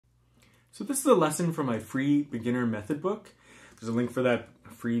So this is a lesson from my free beginner method book. There's a link for that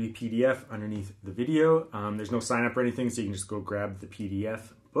free PDF underneath the video. There's no sign up or anything, so you can just go grab the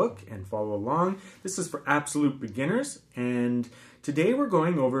PDF book and follow along. This is for absolute beginners, and today we're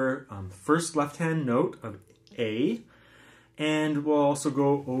going over the first left-hand note of A, and we'll also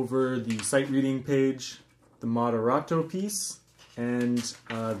go over the sight reading page, the Moderato piece, and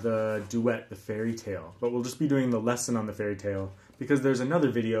the duet, the fairy tale. But we'll just be doing the lesson on the fairy tale because there's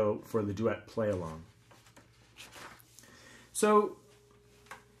another video for the duet play along. So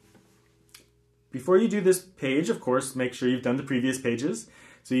before you do this page, of course, make sure you've done the previous pages.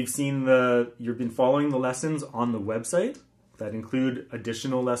 So you've been following the lessons on the website that include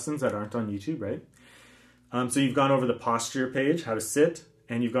additional lessons that aren't on YouTube, right? So you've gone over the posture page, how to sit,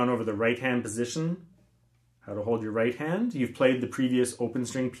 and you've gone over the right hand position, how to hold your right hand. You've played the previous open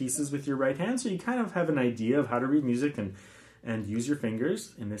string pieces with your right hand, so you kind of have an idea of how to read music and use your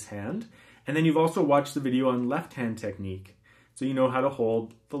fingers in this hand. And then you've also watched the video on left hand technique, so you know how to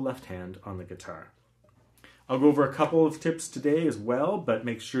hold the left hand on the guitar. I'll go over a couple of tips today as well, but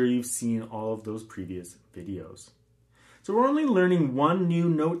make sure you've seen all of those previous videos. So we're only learning one new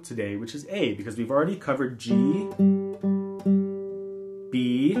note today, which is A, because we've already covered G,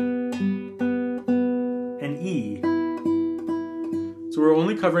 B, and E. So we're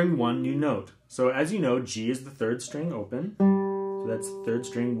only covering one new note. So as you know, G is the third string open. So that's third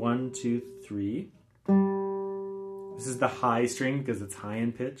string, 1, 2, 3. This is the high string because it's high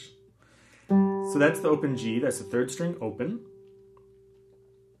in pitch. So that's the open G, that's the third string open.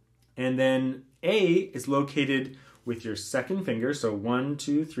 And then A is located with your second finger, so 1,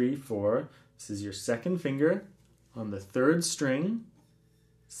 2, 3, 4. This is your second finger on the third string,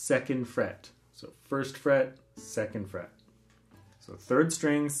 second fret. So first fret, second fret. So third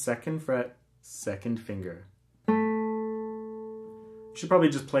string, second fret, second finger. You should probably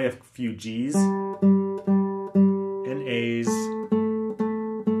just play a few G's and A's.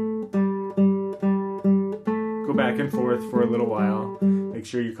 Go back and forth for a little while. Make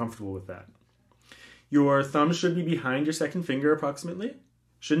sure you're comfortable with that. Your thumb should be behind your second finger approximately.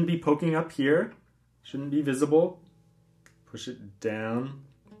 Shouldn't be poking up here. Shouldn't be visible. Push it down.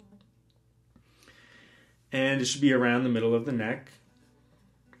 And it should be around the middle of the neck.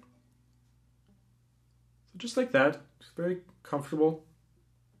 So just like that. Just very comfortable.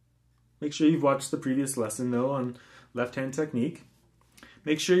 Make sure you've watched the previous lesson though on left-hand technique.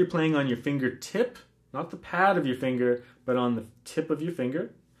 Make sure you're playing on your fingertip, not the pad of your finger, but on the tip of your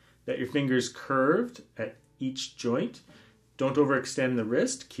finger. That your finger's curved at each joint. Don't overextend the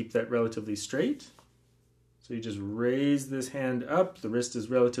wrist. Keep that relatively straight. So you just raise this hand up. The wrist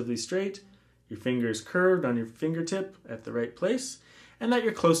is relatively straight. Your finger is curved on your fingertip at the right place. And that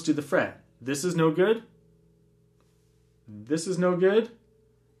you're close to the fret. This is no good. This is no good.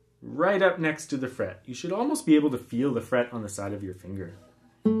 Right up next to the fret. You should almost be able to feel the fret on the side of your finger.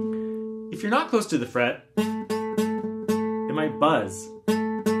 If you're not close to the fret, it might buzz.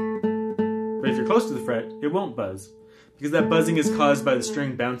 But if you're close to the fret, it won't buzz, because that buzzing is caused by the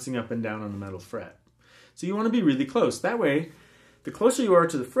string bouncing up and down on the metal fret. So you want to be really close. That way, the closer you are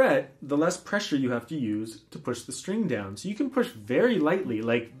to the fret, the less pressure you have to use to push the string down. So you can push very lightly,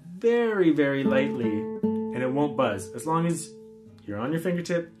 like very, very lightly, and it won't buzz, as long as you're on your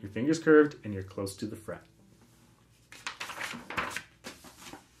fingertip, your finger's curved, and you're close to the fret.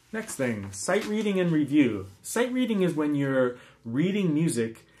 Next thing, sight reading and review. Sight reading is when you're reading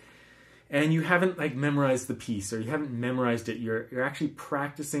music and you haven't memorized the piece, or you haven't memorized it, you're actually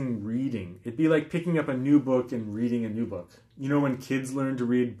practicing reading. It'd be like picking up a new book and reading a new book. You know, when kids learn to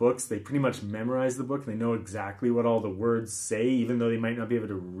read books, they pretty much memorize the book. They know exactly what all the words say, even though they might not be able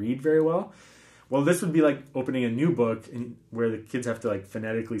to read very well. Well, this would be like opening a new book where the kids have to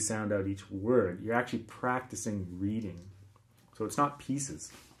phonetically sound out each word. You're actually practicing reading. So it's not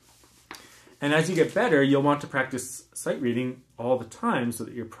pieces. And as you get better, you'll want to practice sight reading all the time so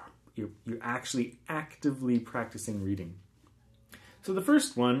that you're actually actively practicing reading. So the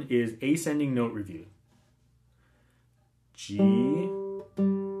first one is ascending note review. G, A,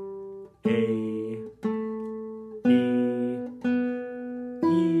 B,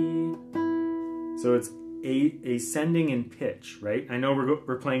 E. So it's ascending in pitch, right? I know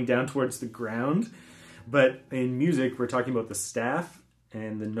we're playing down towards the ground, but in music we're talking about the staff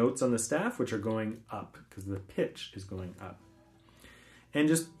and the notes on the staff, which are going up because the pitch is going up. And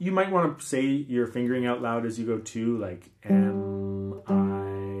just, you might want to say your fingering out loud as you go too, like M,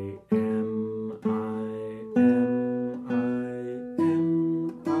 I, M, I, M, I,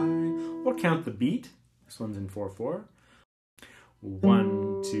 M, I. Or count the beat. This one's in 4/4.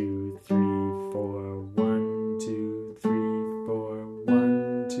 1, 2, 3, 4, 1, 2, 3, 4,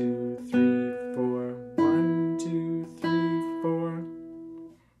 1, 2, 3.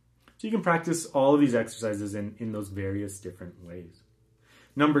 you can practice all of these exercises in those various different ways.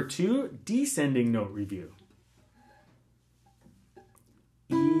 Number 2, descending note review.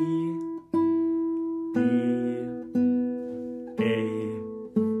 E, B, A,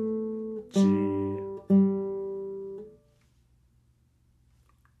 G.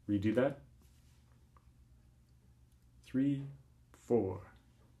 Redo that. 3, 4.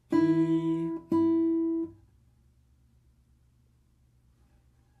 E,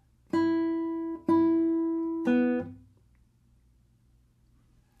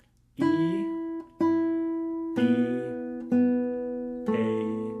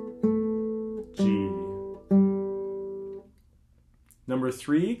 Number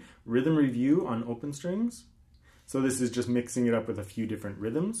 3, rhythm review on open strings. So this is just mixing it up with a few different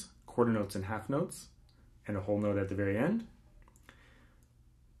rhythms, quarter notes and half notes, and a whole note at the very end.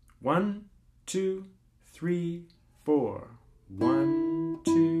 1, 2, 3, 4. 1,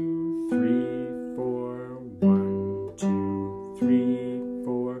 2, 3, 4. 1, 2, 3,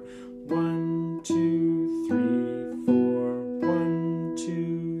 4. 1, 2, 3, 4. 1,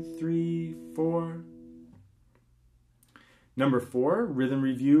 2, 3, 4. Number 4, rhythm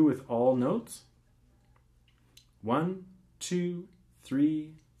review with all notes. 1, 2,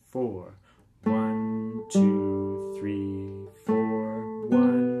 3, 4. 1, 2, 3, 4.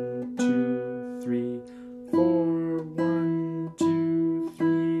 1, 2, 3, 4. 1, 2,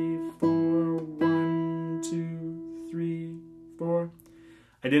 3, 4. 1, 2, 3, 4.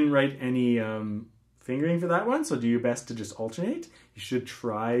 I didn't write any fingering for that one, so do your best to just alternate. You should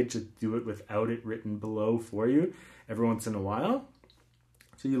try to do it without it written below for you every once in a while.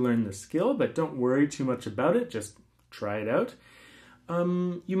 So you learn the skill, but don't worry too much about it. Just try it out.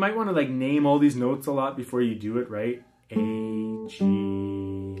 You might want to like name all these notes a lot before you do it, right? A, G,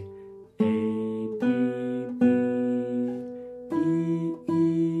 A, B, B, E, E,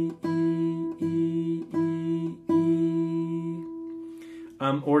 E, E, E, E.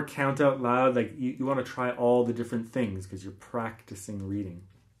 Or count out loud. Like you want to try all the different things because you're practicing reading.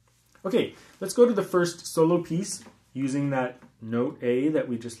 Okay, let's go to the first solo piece using that note A that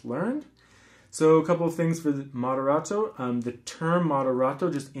we just learned. So a couple of things for the moderato. The term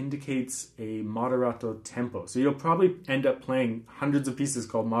moderato just indicates a moderato tempo. So you'll probably end up playing hundreds of pieces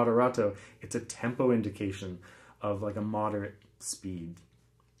called moderato. It's a tempo indication of like a moderate speed.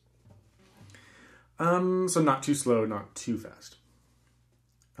 So not too slow, not too fast.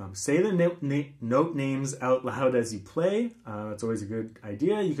 Say the note names out loud as you play. It's always a good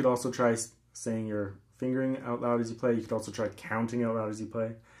idea. You could also try saying your fingering out loud as you play. You could also try counting out loud as you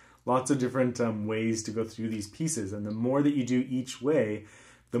play. Lots of different ways to go through these pieces. And the more that you do each way,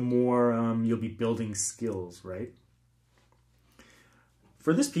 the more you'll be building skills, right?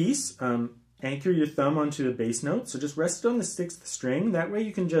 For this piece, anchor your thumb onto the bass note. So just rest it on the 6th string. That way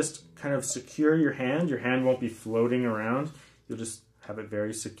you can just kind of secure your hand. Your hand won't be floating around. You'll just have it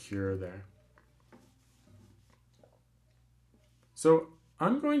very secure there. So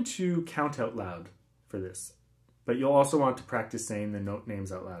I'm going to count out loud for this, but you'll also want to practice saying the note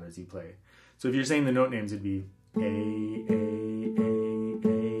names out loud as you play. So if you're saying the note names, it'd be A,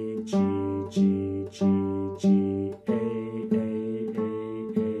 G, G, G, G, A,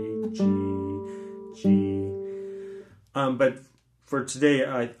 G, G. But for today,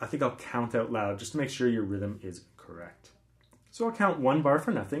 I think I'll count out loud just to make sure your rhythm is correct. So I'll count 1 bar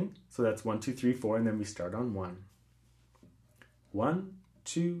for nothing. So that's 1, 2, 3, 4, and then we start on 1. 1,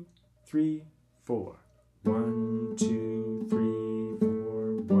 2, 3, 4. 1, 2, 3,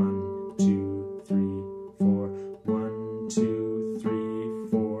 4. 1, 2, 3, 4. 1, 2, 3,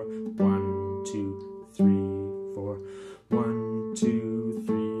 4. 1, 2, 3, 4. 1, 2,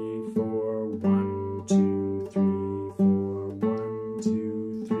 3, 4. 1, 2, 3, 4. 1,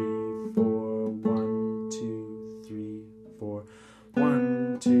 2, 3, 4.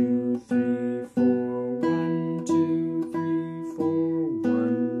 1, 2, 3, 4. 1, 2, 3, 4. 1, 2, 3, 4.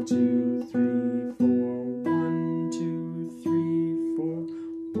 1, 2, 3, 4. 1, 2, 3, 4.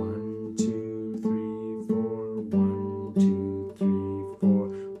 1, 2, 3, 4. 1, 2, 3, 4.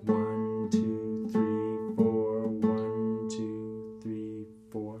 1, 2, 3, 4. 1, 2, 3,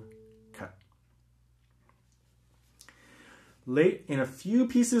 4. Cut. In a few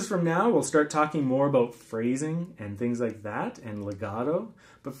pieces from now, we'll start talking more about phrasing and things like that and legato.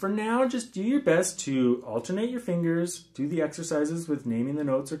 But for now, just do your best to alternate your fingers, do the exercises with naming the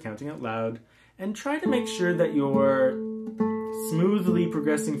notes or counting out loud, and try to make sure that you're smoothly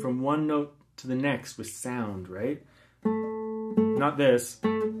progressing from one note to the next with sound, right? Not this.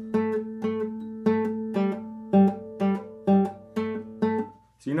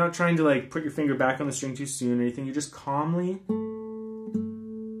 So you're not trying to like put your finger back on the string too soon or anything. You're just calmly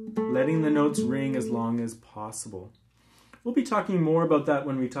letting the notes ring as long as possible. We'll be talking more about that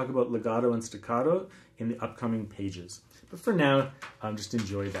when we talk about legato and staccato in the upcoming pages. But for now, just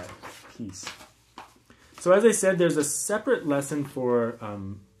enjoy that piece. So as I said, there's a separate lesson for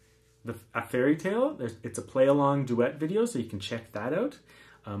a fairy tale. It's a play-along duet video, so you can check that out.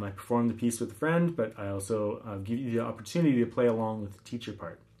 I performed the piece with a friend, but I also give you the opportunity to play along with the teacher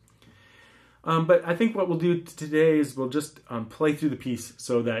part. But I think what we'll do today is we'll just play through the piece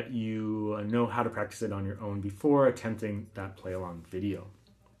so that you know how to practice it on your own before attempting that play-along video,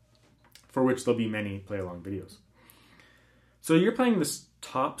 for which there'll be many play-along videos. So you're playing this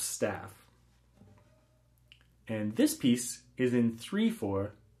top staff, and this piece is in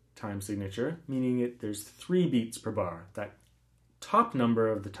 3/4 time signature, meaning there's 3 beats per bar. That top number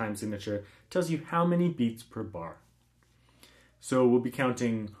of the time signature tells you how many beats per bar. So we'll be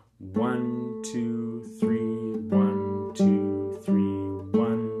counting 1, 2, 3, 1, 2, 3,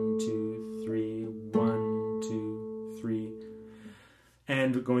 1, 2, 3, 1, 2, 3,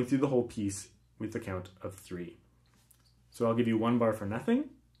 and going through the whole piece with the count of 3. So I'll give you 1 bar for nothing,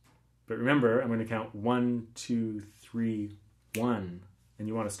 but remember, I'm going to count 1, 2, 3, 1, and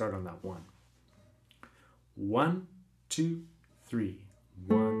you want to start on that 1. 1, 2, 3,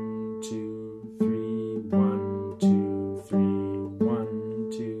 1, 2, 3, 1, 2, 3,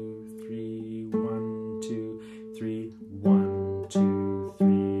 1, 2, 3, 1, 2, 3, 1, 2, 3,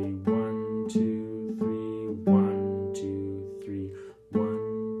 1, 2, 3, 1, 2, 3,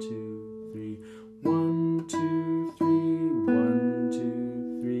 1, 2, 3, 1, 2, 3, 1, 2, 3, 1, 2,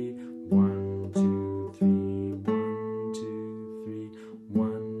 3, 1, 2, 3,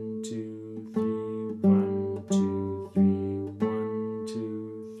 1, 2, 3, 1, 2, 3, 1,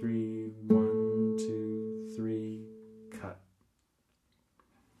 2, 3, 1, 2, 3, cut.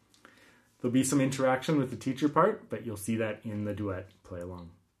 There'll be some interaction with the teacher part, but you'll see that in the duet play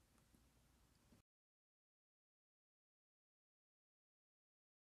along.